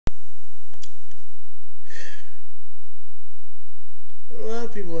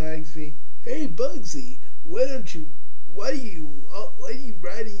of people ask me, "Hey Bugsy, why don't you? Why do you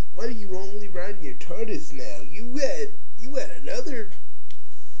only ride in your TARDIS now? You had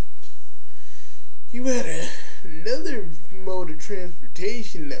another mode of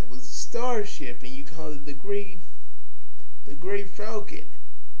transportation that was a starship, and you called it the Great Falcon,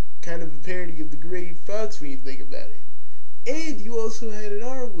 kind of a parody of the Great Fox when you think about it. And you also had an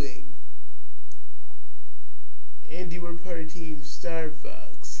R-wing, and you were part of Team Star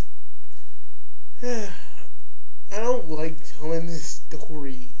Fox." I don't like telling this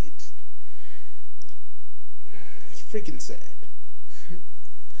story. It's freaking sad.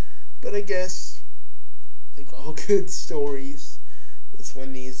 But I guess, like all good stories, this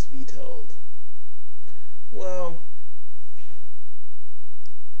one needs to be told. Well,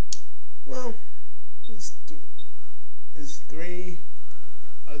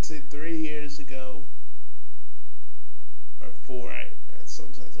 I'd say 3 years ago, or 4,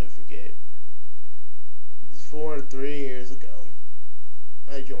 sometimes I forget. 4 or 3 years ago,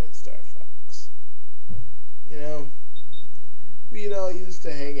 I joined Star Fox. We all used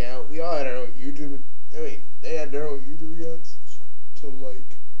to hang out. We all had our own YouTube. They had their own YouTube accounts.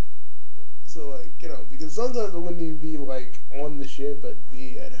 Because sometimes I wouldn't even be on the ship. I'd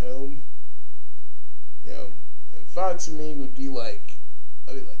be at home. And Fox and me would be I'd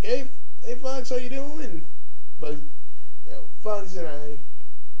be like, hey Fox, how you doing? But Fox and I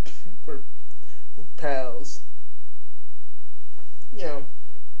were pals. I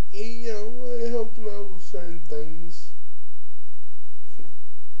helped him out with certain things.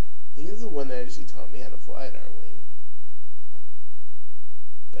 He's the one that actually taught me how to fly an R-wing.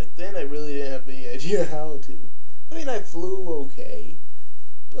 Back then, I really didn't have any idea how to. I flew okay,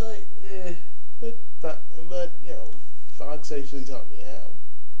 but Fox actually taught me how.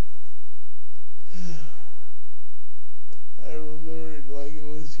 I remember it like it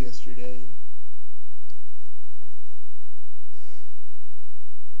was yesterday.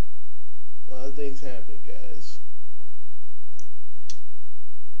 A lot of things happen, guys.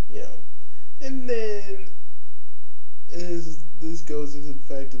 And then this goes into the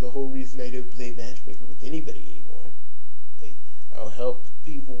fact of the whole reason I don't play matchmaker with anybody anymore. I don't help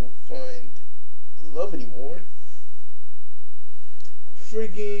people find love anymore.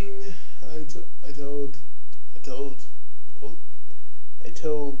 Freaking, I told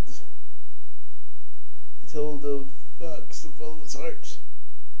old Fox to follow his heart.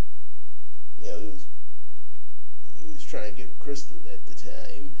 He was trying to get Crystal at the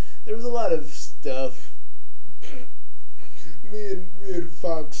time. There was a lot of stuff. me and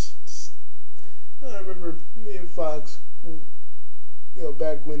Fox. I remember me and Fox.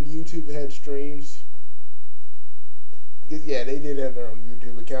 Back when YouTube had streams. Because they did have their own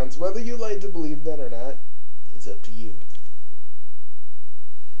YouTube accounts. Whether you like to believe that or not, it's up to you.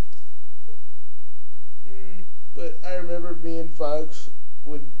 But I remember me and Fox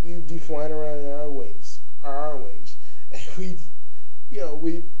we'd be flying around in our R-wings, and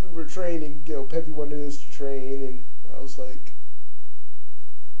we were training. Peppy wanted us to train, and I was like,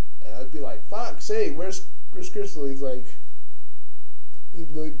 and I'd be like, Fox, hey, where's Crystal? He's like, he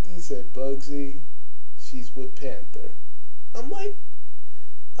said, Bugsy, she's with Panther. I'm like,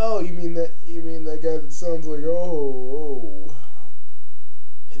 oh, you mean that guy that sounds like, oh,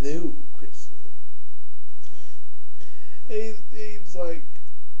 hello, Crystal. And he was like,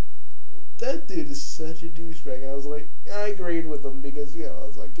 that dude is such a douchebag. And I was like, I agreed with him because, I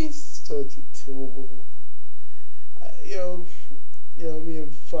was like, he's such a tool. Me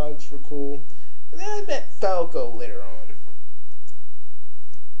and Fox were cool. And then I met Falco later on.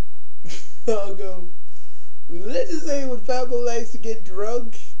 Falco, let's just say when Falco likes to get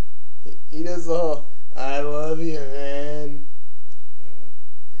drunk, he does the whole, I love you, man.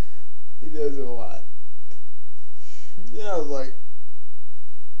 He does it a lot. I was like,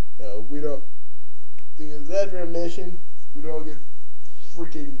 we don't, because after a mission, we don't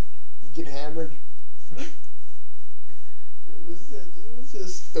get hammered. It was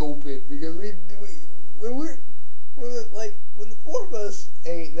just stupid, because when the four of us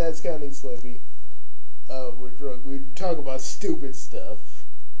ain't, that's counting Slippy, we're drunk, we talk about stupid stuff.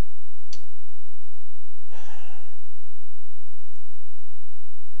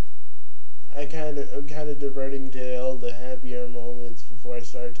 I'm kind of diverting to all the happier moments before I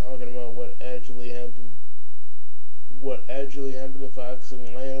start talking about what actually happened to Fox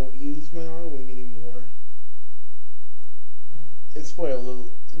and why I don't use my R-wing anymore. And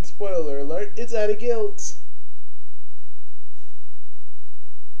spoiler alert, it's out of guilt.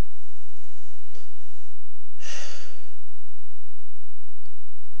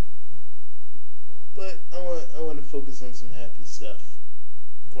 But I want to focus on some happy stuff.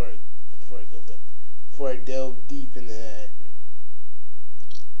 before I go back, before I delve deep into that.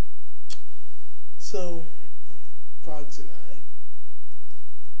 So, Fox and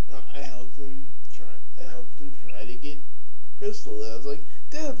I helped him try. I helped him try to get Crystal. I was like,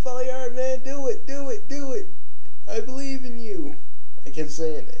 dude, follow your heart, man. Do it, do it, do it. I believe in you. I kept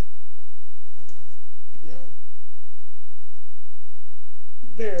saying it. You know.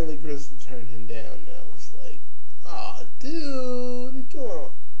 Apparently, Crystal turned him down, and I was like, aw, dude, come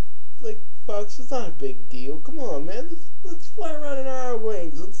on. It's like, Fox, it's not a big deal. Come on, man. Let's fly around in our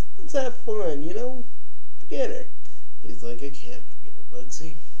wings. Let's have fun, you know? Forget her. He's like, I can't forget her,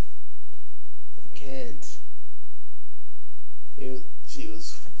 Bugsy. I can't. She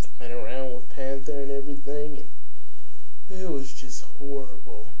was flying around with Panther and everything, and it was just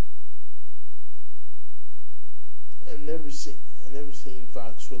horrible. I've never seen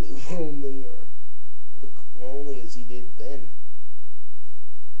Fox really lonely or look lonely as he did then.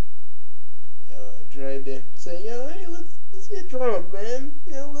 I tried to say, hey, let's get drunk, man.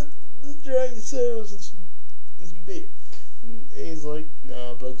 Let's try yourselves this beer. And he's like,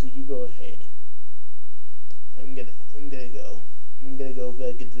 nah, Bugsy, you go ahead. I'm gonna go. I'm gonna go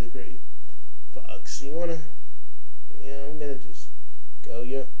back into the grave. Fox, you wanna? I'm gonna just go.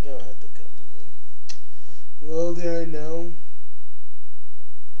 You don't have to come with me. Little did I know.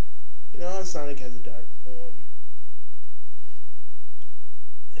 You know how Sonic has a dark form?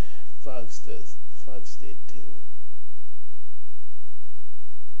 Fox did too.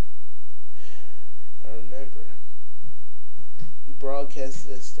 I remember. He broadcast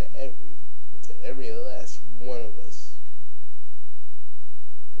this to every last one of us.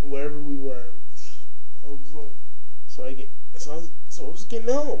 Wherever we were. I was like, so I was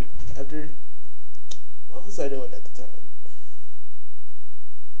getting home after, what was I doing at the time?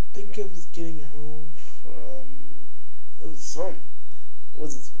 I think I was getting home from, it was something. It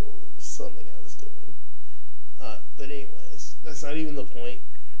wasn't school, it was something I was doing. But anyways, that's not even the point.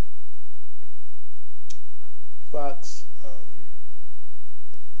 Fox,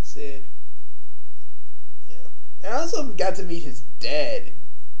 said, and I also got to meet his dad.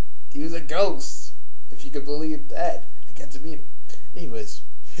 He was a ghost, if you could believe that. I got to meet him. Anyways,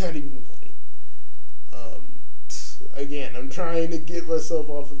 not even the point. Again, I'm trying to get myself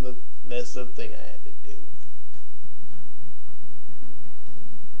off of the messed up thing I had to do.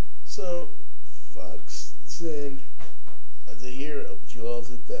 So, Fox said, as a hero, but you all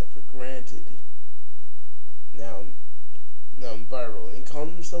took that for granted. Now I'm viral. And he called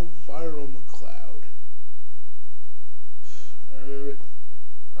himself Viral McCloud.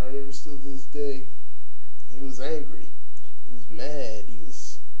 I remember still to this day. He was angry. He was mad. He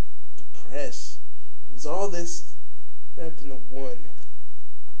was depressed. It was all this wrapped into one.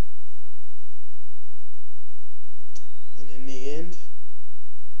 And in the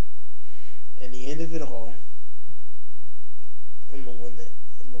end of it all, I'm the one that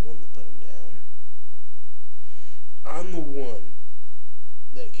put him down. I'm the one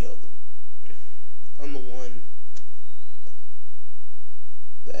that killed him. I'm the one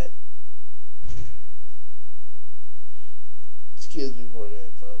that. Excuse me for a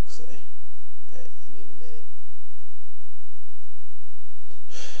minute, folks. I need a minute.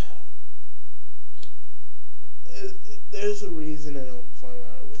 There's a reason I don't fly my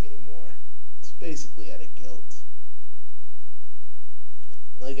outer wing anymore. It's basically out of guilt.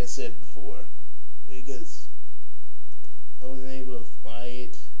 Like I said before, because I wasn't able to fly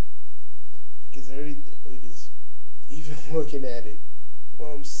it. Because even looking at it,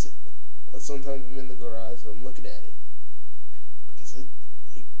 while sometimes I'm in the garage, I'm looking at it. Because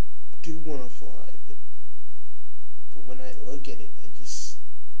I do want to fly, but when I look at it, I just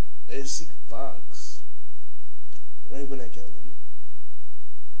see Fox. Right when I killed him.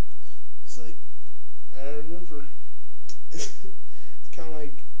 He's like, I remember. It's kind of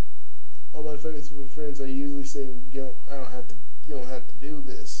like all my Facebook friends. I usually say, you don't have to do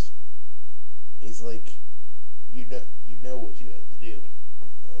this. He's like, you know what you have to do.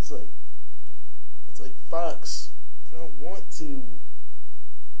 I was like, Fox, I don't want to.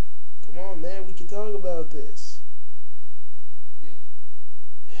 Come on, man, we can talk about this.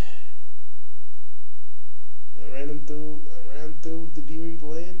 I ran through the demon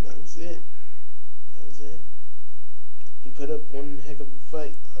blade, and that was it. He put up one heck of a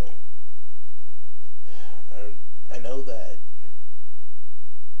fight, though. I know that.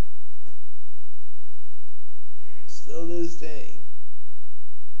 Still to this day,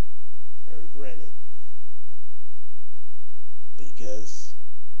 I regret it. Because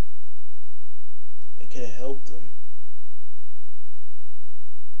I could have helped him.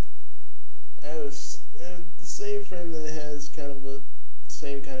 I have the same friend that has kind of a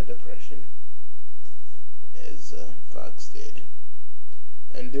same kind of depression as Fox did.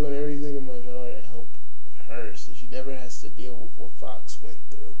 I'm doing everything in my power to help her so she never has to deal with what Fox went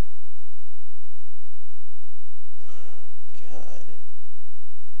through. God.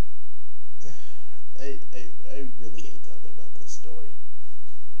 I really hate talking about this story.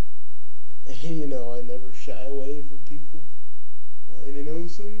 And you know, I never shy away from people wanting to know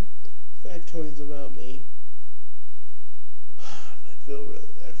some factoids about me. I feel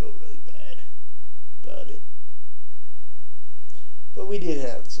really bad about it. But we did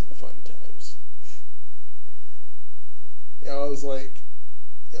have some fun times. You know, I was like,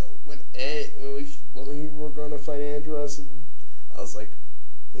 you know, when we were gonna fight Andros, and I was like,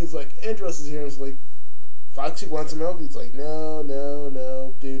 he was like, Andros is here. And I was like, Foxy wants some help. He's like, no,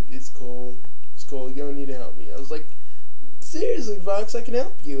 dude, it's cool. You don't need to help me. I was like, seriously, Fox, I can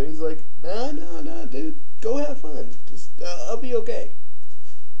help you. And he's like, no, dude, go have fun. Just, I'll be okay.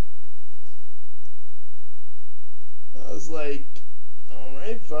 I was like,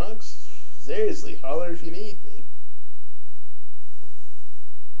 alright, Fox, seriously, holler if you need me.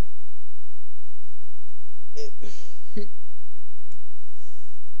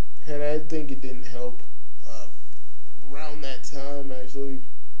 And I think it didn't help. Around that time, I actually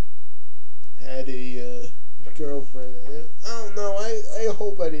had a girlfriend. I don't know. I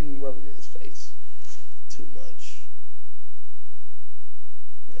hope I didn't rub it in his face too much.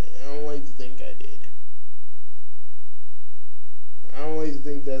 I don't like to think I did. I don't like to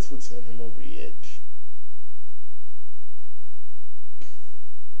think that's what sent him over the edge.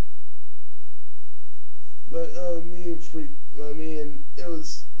 But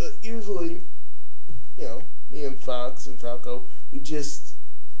but usually, you know, me and Fox and Falco,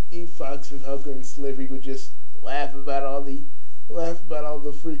 Fox and Falco and Slivery would just laugh about all the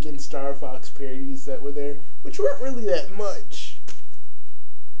freaking Star Fox parodies that were there, which weren't really that much.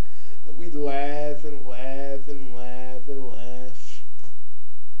 But we'd laugh and laugh and laugh and laugh.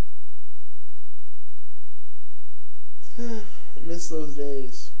 I miss those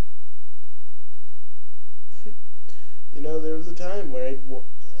days. You know, there was a time where I'd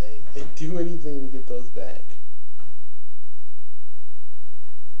do anything to get those back.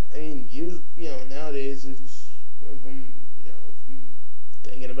 I mean, you know, nowadays, if I'm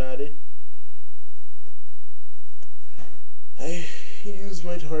thinking about it, I use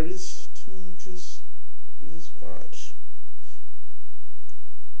my TARDIS to just watch,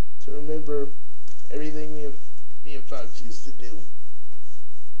 to remember everything me and Fox used to do.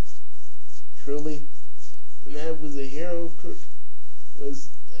 Truly, the man was a hero, but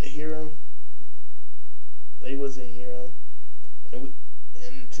he wasn't a hero,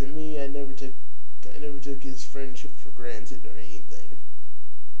 and to me, I never took his friendship for granted or anything.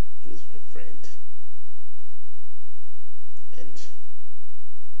 He was my friend, and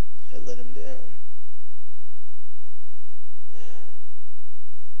I let him down.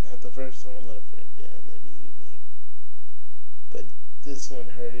 Not the first time I let a friend down that needed me, but this one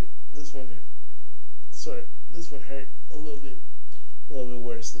hurt. This one hurt a little bit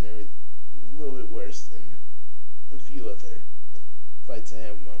worse than a few other fights I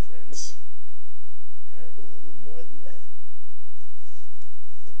have with my friends. It hurt a little bit more than that.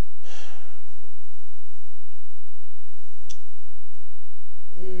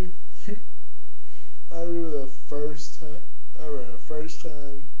 I remember the first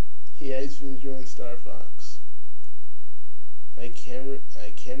time he asked me to join Star Fox. I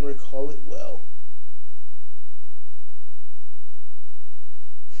can recall it well.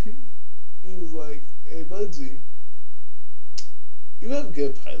 He was like, "Hey, Bugsy, you have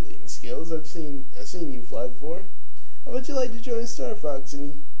good piloting skills. I've seen you fly before. How would you like to join Star Fox?"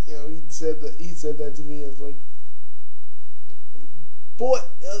 And he said that to me. I was like, boy,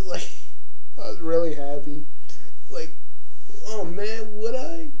 I was really happy. Like, oh man, would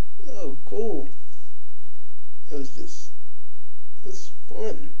I? Oh, cool. It was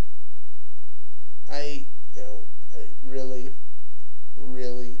fun. I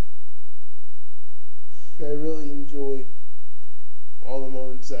really enjoyed all the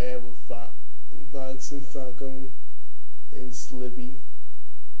moments I had with Fox and Falco and Slippy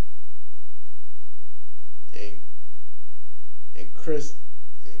and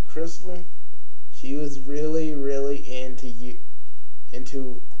Crystal. She was really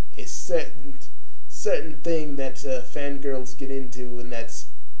into a certain thing that fangirls get into, and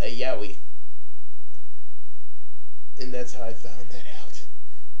that's a yaoi. And that's how I found that out.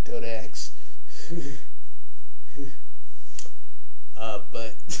 Don't ask.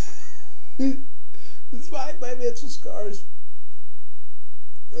 But despite my mental scars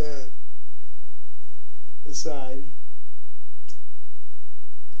aside,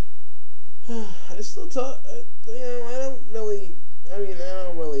 I still talk. You know, I don't really. I mean, I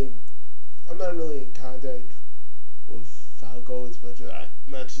don't really. I'm not really in contact with Falco as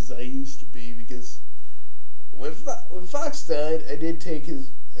much as I used to be, because when Fox died, I did take his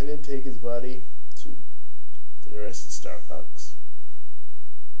body to the rest of Star Fox.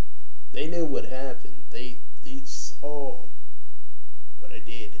 They knew what happened. They saw what I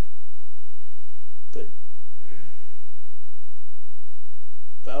did. But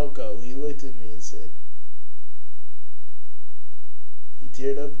Falco, he looked at me and said, he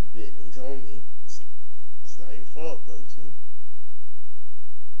teared up a bit and he told me, it's not your fault, Bugsy.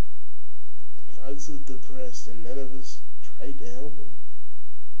 Fox was depressed and none of us tried to help him.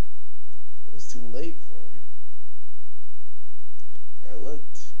 It was too late for him. I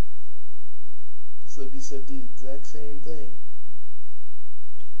looked. Slippy said the exact same thing.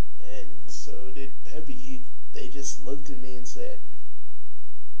 And so did Peppy. They just looked at me and said,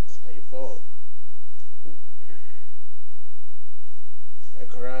 it's not your fault. I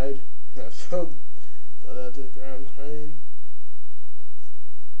cried. I fell out to the ground crying.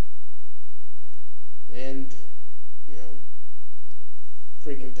 And, you know,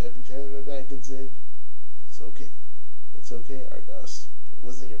 freaking Peppy patted my back and said, it's okay. It's okay, Argos. It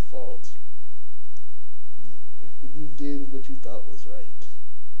wasn't your fault. You did what you thought was right.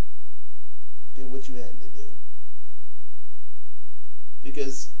 Did what you had to do.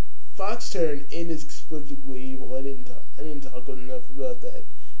 Because Fox turned inexplicably evil. I didn't talk enough about that.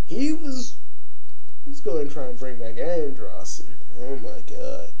 He was going to try and bring back Andros, and oh my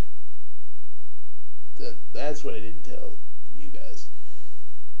god. That's what I didn't tell you guys.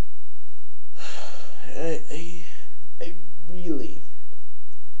 I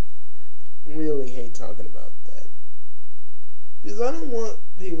really hate talking about that. Because I don't want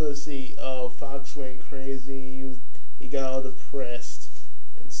people to see, oh, Fox went crazy, he got all depressed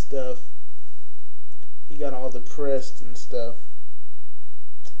and stuff. You know, he got all depressed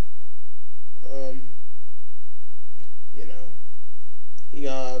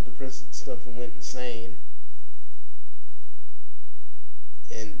and stuff and went insane.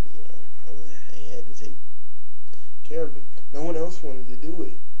 And, you know, I had to take care of him. No one else wanted to do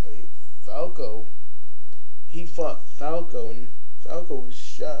it. I mean, Falco, he fought Falco, and Falco was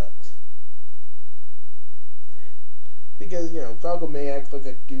shocked. Because, you know, Falco may act like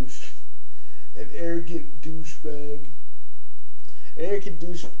a douche, an arrogant douchebag. An arrogant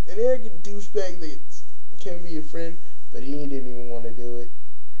douchebag that can be your friend, but he didn't even want to do it.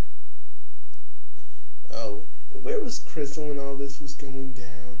 Oh, and where was Crystal when all this was going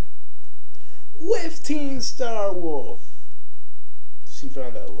down? With Team Starwolf. She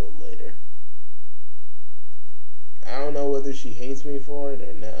found out a little later. I don't know whether she hates me for it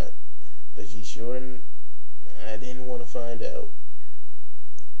or not, but she sure didn't. I didn't want to find out.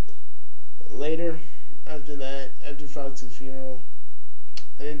 Later, after Fox's funeral,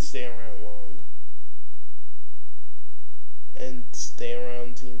 I didn't stay around long. I didn't stay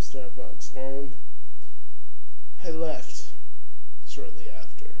around Team Star Fox long. I left shortly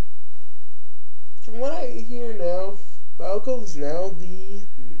after. From what I hear now, Falco's now the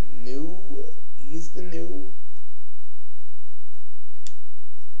new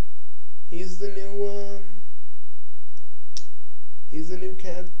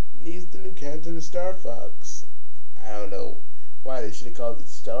captain of Star Fox. I don't know why they should have called it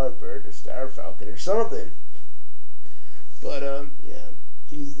Starbird or Star Falcon or something. But yeah,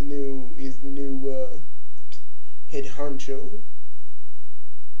 he's the new head honcho.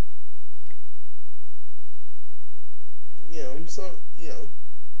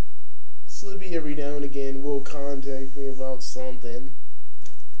 Slippy every now and again will contact me about something.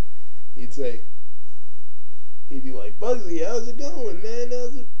 He'd be like, Bugsy, how's it going, man?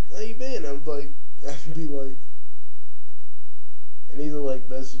 How you been? I'd be like, and these are like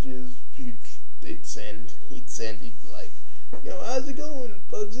messages he'd send. He'd be like, yo, how's it going,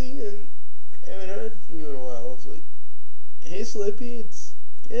 Bugsy? And I haven't heard from you in a while. I was like, hey, Slippy,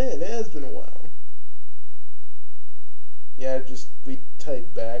 it has been a while. Yeah, we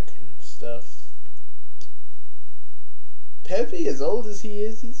type back and stuff. Peppy, as old as he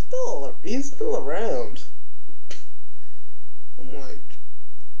is, he's still around. I'm like,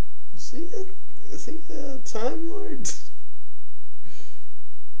 is he a Time Lord?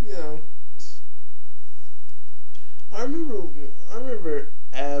 You know, I remember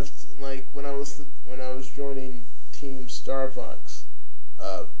after, like, when I was joining Team Star Fox,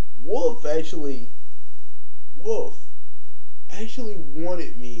 Wolf actually wanted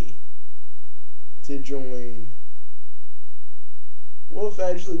me to join. Wolf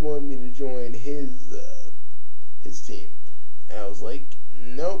actually wanted me to join his team, and I was like,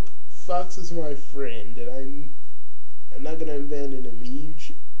 nope, Fox is my friend, and I'm not gonna abandon him.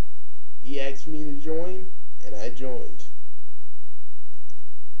 He asked me to join, and I joined.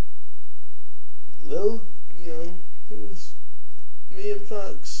 Little, it was me and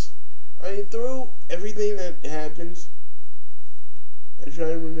Fox. I mean, through everything that happened, I try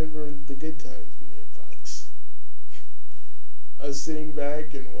to remember the good times with me and Fox. Us sitting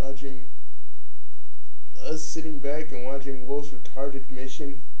back and watching Wolf's retarded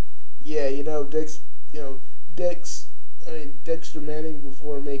mission. Yeah, Dexter Manning,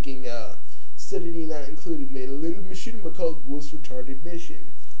 before making Study Not Included, made a little machine called Wolf's retarded mission.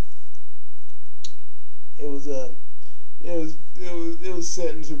 It was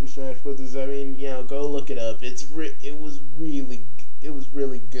set in Super Smash Brothers. I mean, go look it up. It was really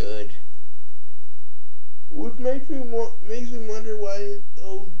good. What makes me wonder why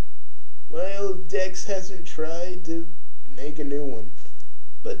old Dex hasn't tried to make a new one.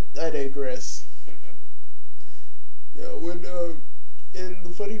 But I digress. And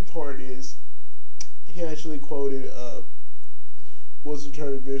the funny part is, he actually quoted was a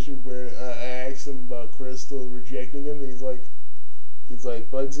retarded mission where I asked him about Crystal rejecting him. He's like,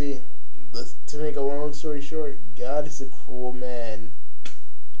 Bugsy, to make a long story short, God is a cruel man.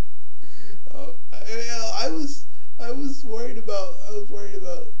 I was worried about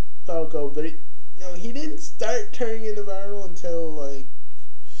Falco, but he didn't start turning into viral until a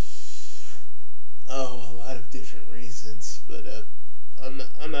lot of different reasons, but I'm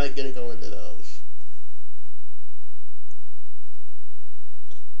not gonna go into those.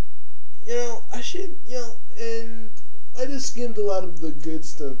 And I just skimmed a lot of the good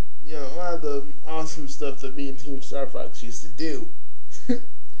stuff, a lot of the awesome stuff that me and Team Star Fox used to do.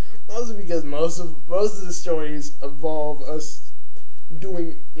 Mostly because most of the stories involve us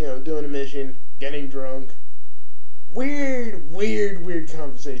doing a mission, getting drunk, weird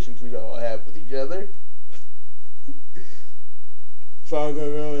conversations we all have with each other.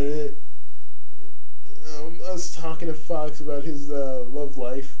 Us talking to Fox about his love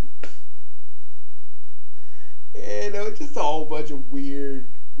life. And just a whole bunch of weird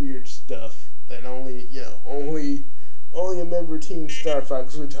stuff that only a member of Team Star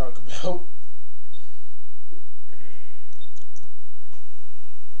Fox would talk about.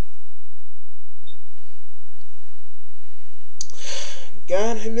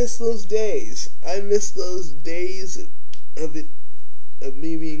 God, I miss those days. I miss those days of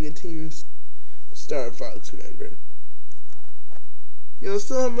me being a Team Star Fox member. I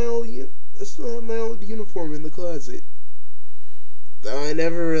still have my old uniform in the closet. Though I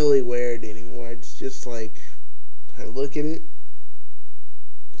never really wear it anymore. It's just like, I look at it,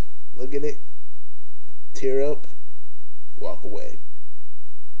 tear up, walk away.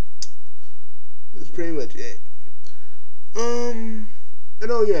 That's pretty much it. And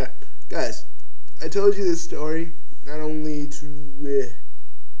oh yeah, guys, I told you this story not only to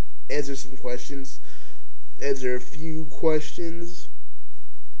answer a few questions,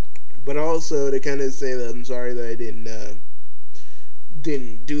 but also to kind of say that I'm sorry that I didn't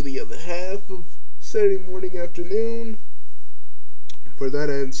do the other half of Saturday morning, afternoon. For that,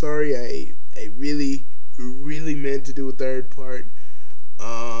 I'm sorry. I really meant to do a third part.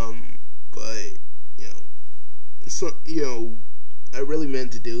 But I really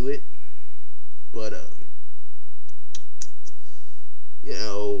meant to do it. But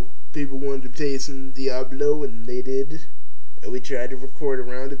people wanted to play some Diablo, and they did. And we tried to record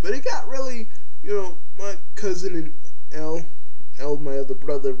around it, but it got really, my cousin and L, my other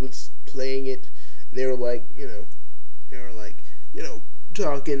brother, was playing it, and they were like,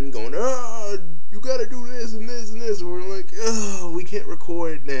 talking, going, you gotta do this and this and this, and we're like, we can't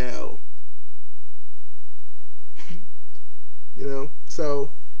record now.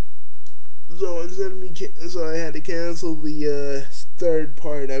 So I had to cancel the third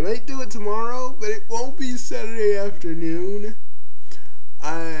part. I might do it tomorrow, but it won't be Saturday afternoon.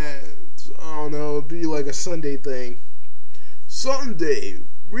 I don't know, it'll be like a Sunday thing. Sunday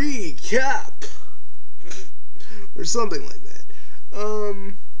recap or something like that.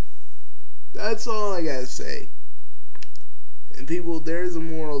 That's all I gotta say. And people, there's a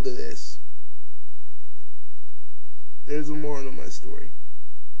moral to this. There's a moral to my story.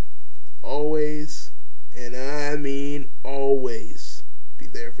 Always, and I mean always, be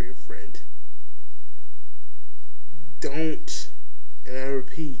there for your friend. Don't, and I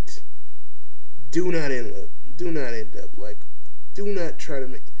repeat, do not end up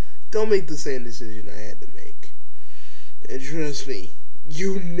don't make the same decision I had to make. And trust me,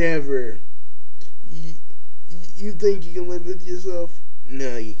 you think you can live with yourself?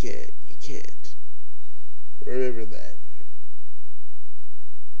 No, you can't. You can't. Remember that.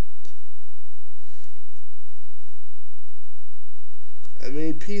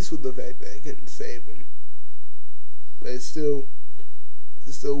 peace with the fact that I couldn't save him. But I still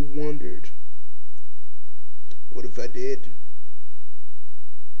wondered, what if I did?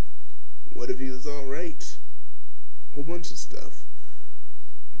 What if he was alright? A whole bunch of stuff.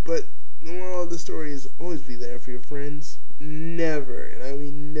 But the moral of the story is always be there for your friends. Never, and I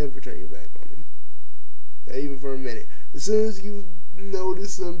mean never turn your back on them. Not even for a minute. As soon as you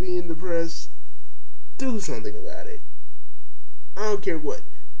notice them being depressed, do something about it. I don't care what.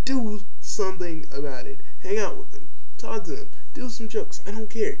 Do something about it. Hang out with them. Talk to them. Do some jokes. I don't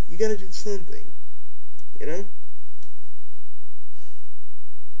care. You gotta do something. You know?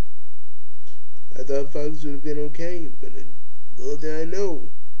 I thought Fox would have been okay, but little did I know.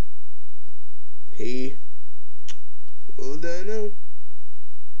 Little did I know.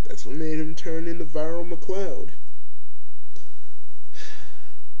 That's what made him turn into viral McCloud.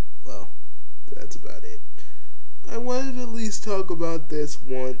 Well, that's about it. I wanted to at least talk about this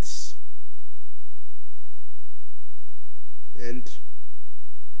once. And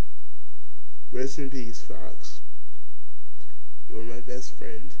rest in peace, Fox. You were my best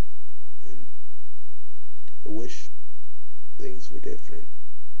friend. And I wish things were different.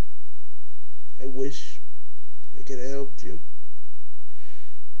 I wish I could have helped you.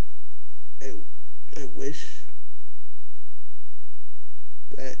 I wish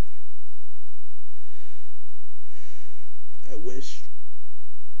that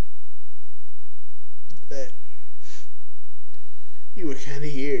you were kind of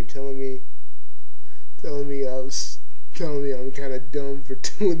here telling me I'm kind of dumb for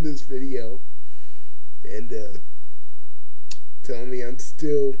doing this video, and telling me I'm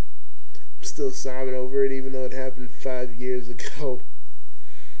still sobbing over it even though it happened 5 years ago.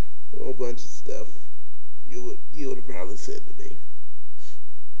 A whole bunch of stuff you would have probably said to me.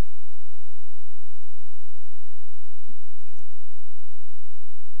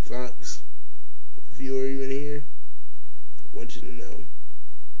 Fox, if you were even here, I want you to know,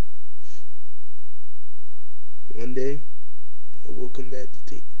 one day I will come back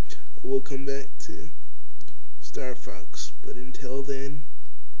to Star Fox, but until then,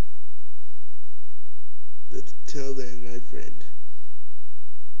 my friend,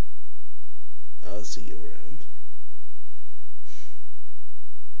 I'll see you around.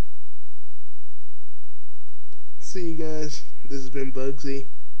 See you guys. This has been Bugsy,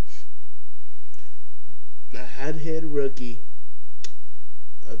 the hothead rookie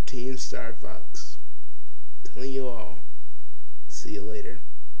of Team Star Fox, telling you all, see you later.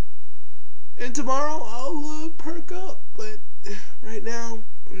 And tomorrow I'll perk up, but right now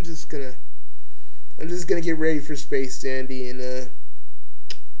I'm just gonna get ready for Space Dandy and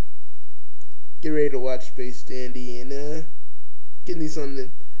get ready to watch Space Dandy and give me some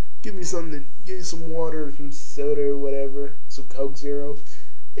water, some soda or whatever, some Coke Zero,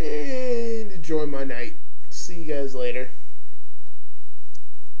 and enjoy my night. See you guys later.